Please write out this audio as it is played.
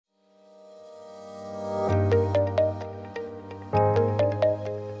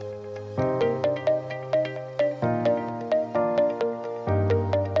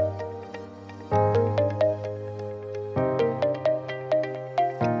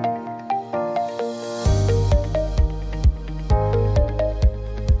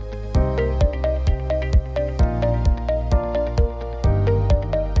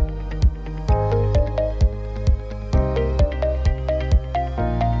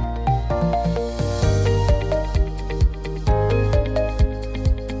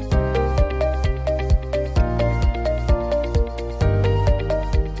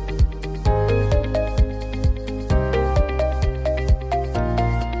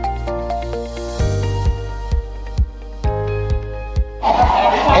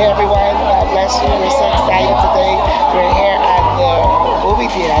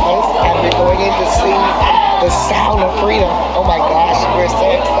the sound of freedom. Oh my gosh, we're so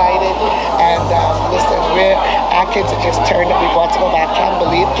excited. And listen, our kids are just turned up. We want to go back. Can't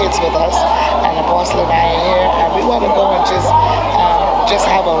believe kids with us. And Apostle and I are here. And we want to go and just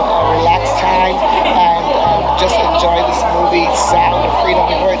have a relaxed time and just enjoy this movie, Sound of Freedom.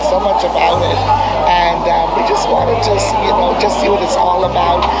 We've heard so much about it. And we just want to just see what it's all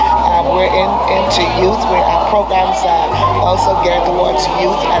about. We're into youth. Our programs are also geared towards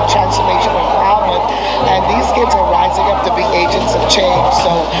youth and transformational empowerment. And these kids are rising up to be agents of change.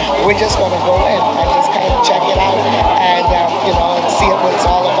 So we're just going to go in and just kind of check it out and, and see what it's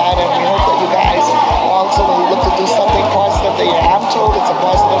all about. And we hope that you guys also will look to do something positive there. I'm told it's a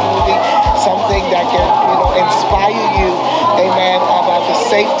positive movie, something that can, inspire you, amen, about the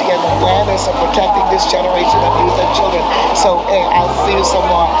safety and awareness of protecting this generation of youth and children. So, hey, I'll see you some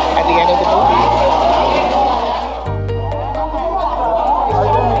more at the end of the movie.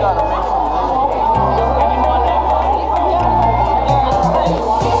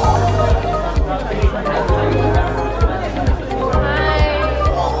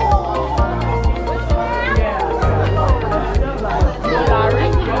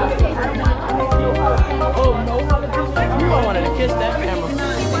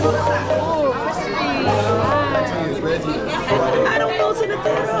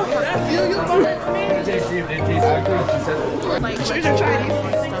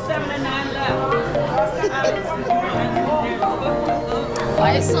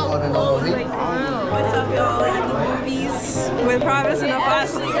 Why is so low? What's up, y'all? At the movies with Promise and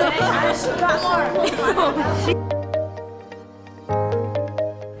Apostle.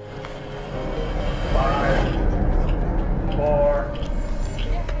 5, 4,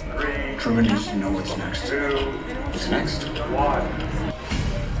 3. Tremendous, you know what's next. 2. What's next? 1.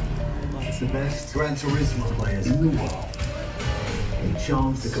 It's the best Gran Turismo players in the world. A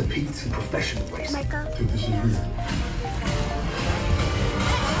chance to compete in professional racing. So this is real.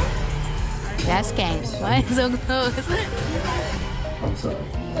 That's game. Why is it so close? I'm sorry.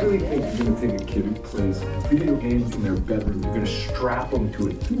 I really think you're gonna take a kid who plays video games in their bedroom, you're gonna strap them to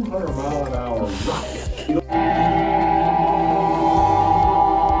a 200-mile-an-hour rocket.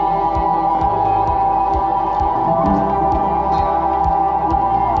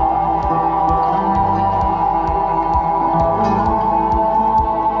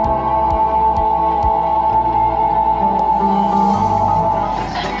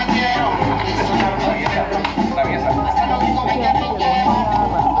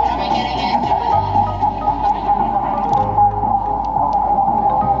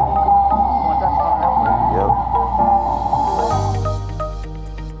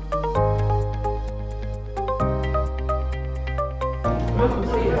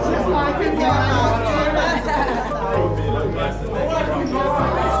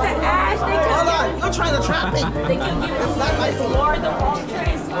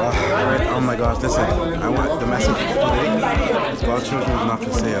 Oh my gosh, listen, I want the message today. God's children is not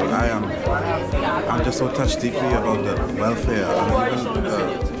for sale. I'm just so touched deeply about the welfare and even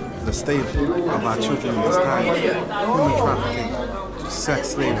the state of our children in this time. Human trafficking, sex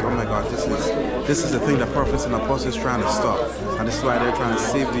slaves. Oh my God, this is the thing that prophets and apostles is trying to stop. And this is why they're trying to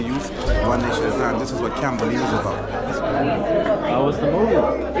save the youth one nation at a time. This is what Camp Believe is about. How was the movie?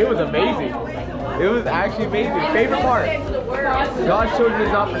 It was amazing. It was actually amazing. Favorite part? God's children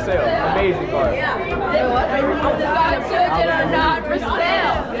is not for sale. Amazing part. God's children are not for sale.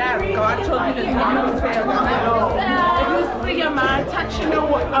 Yeah, God's children is not for sale. If you see a man touching a girl,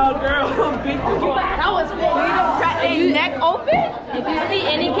 that was freedom threatening neck open. If you see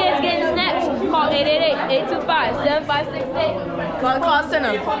any kids getting snatched, call 888-825-7568. Call the call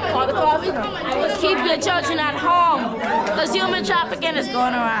center. Call the call center. Keep your children at home, because human trafficking is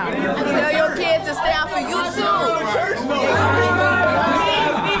going around. Tell your kids to stay out for you too.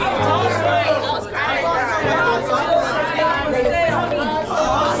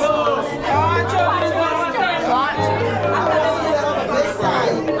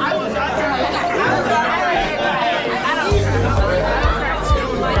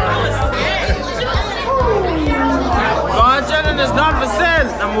 It's not for sale.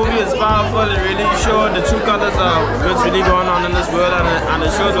 The movie is powerful. It really shows the true colors of what's really going on in this world, and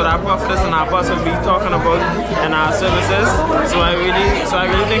it shows what our prophets and our apostles be talking about in our services. So I really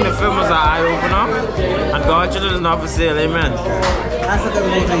think the film was an eye opener, and God's children is not for sale. Amen. That's a good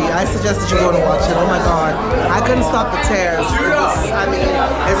movie. I suggest that you go to watch it. Oh my God, I couldn't stop the tears.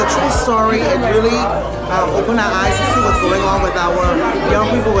 It's a true story. It really opened our eyes to see what's going on with our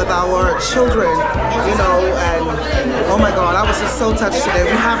young people, with our children, and oh my God, I was just so touched today.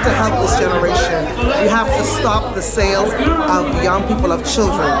 We have to help this generation. We have to stop the sale of young people, of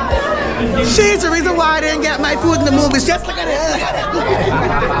children. She's the reason why I didn't get my food in the movies. Just look at it.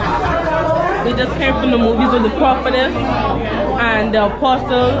 We just came from the movies with the prophetess and the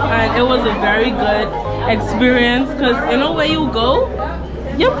apostle, and it was a very good experience because you know where you go,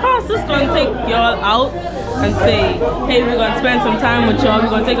 your pastor's gonna take y'all out and say, hey, we're gonna spend some time with y'all, we're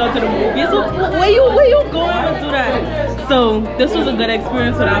gonna take out to the movies. So where you going to do that? So this was a good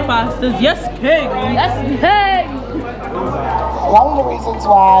experience with our pastors. Yes, King. Yes, King. One of the reasons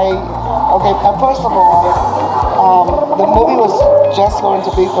why, okay, first of all, the movie was just going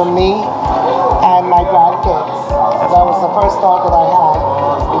to be for me and my grandkids. That was the first thought that I had.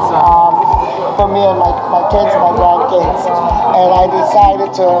 For me and my kids and my grandkids. And I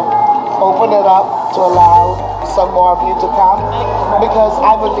decided to open it up to allow some more of you to come because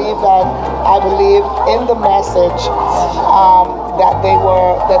I believe in the message that they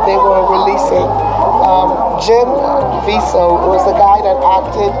were releasing. Jim Viso was the guy that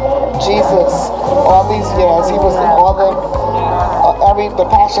acted Jesus all these years. He was in all the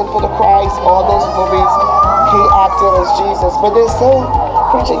Passion for the Christ, all those movies. He acted as Jesus, but they're still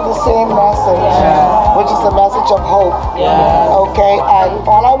preaching the same message, which is the message of hope. Okay, and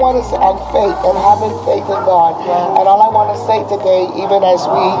all I want to say, and faith, and having faith in God. And all I want to say today, even as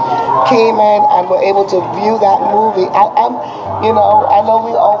we came in and were able to view that movie, I know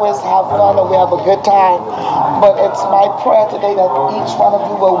we always have fun and we have a good time, but it's my prayer today that each one of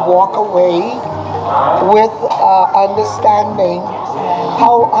you will walk away with understanding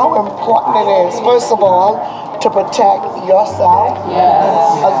how important it is, first of all, to protect yourself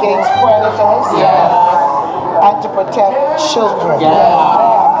against predators and to protect children.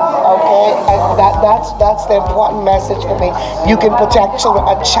 Okay, and that's the important message for me. You can protect children.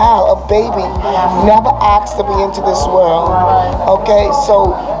 A child, a baby, never asked to be into this world. Okay,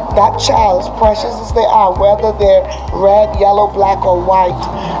 so that child, as precious as they are, whether they're red, yellow, black, or white,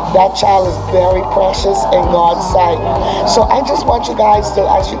 that child is very precious in God's sight. So I just want you guys to,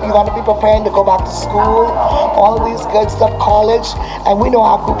 as you're going to be preparing to go back to school, all of these good stuff, college, and we know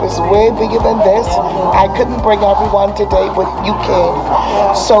our group is way bigger than this. I couldn't bring everyone today, but you can.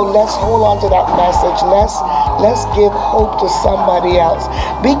 So let's hold on to that message. Let's give hope to somebody else.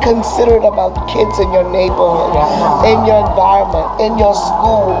 Be considerate about kids in your neighborhood, in your environment, in your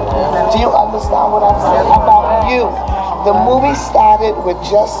school. Do you understand what I'm saying about you? The movie started with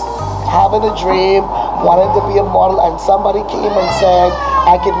just having a dream, wanting to be a model, and somebody came and said,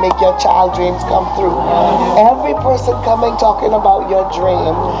 I can make your child dreams come through. Every person coming talking about your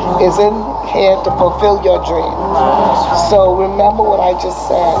dream is in here to fulfill your dream. So remember what I just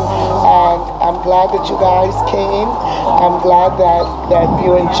said, and I'm glad that you guys came. I'm glad that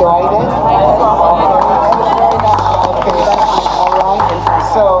you enjoyed it. Okay. All right.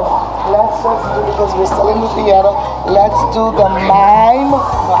 So let's just do, because we're still in the theater, let's do the mime,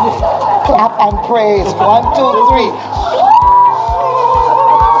 clap and praise. 1, 2, 3.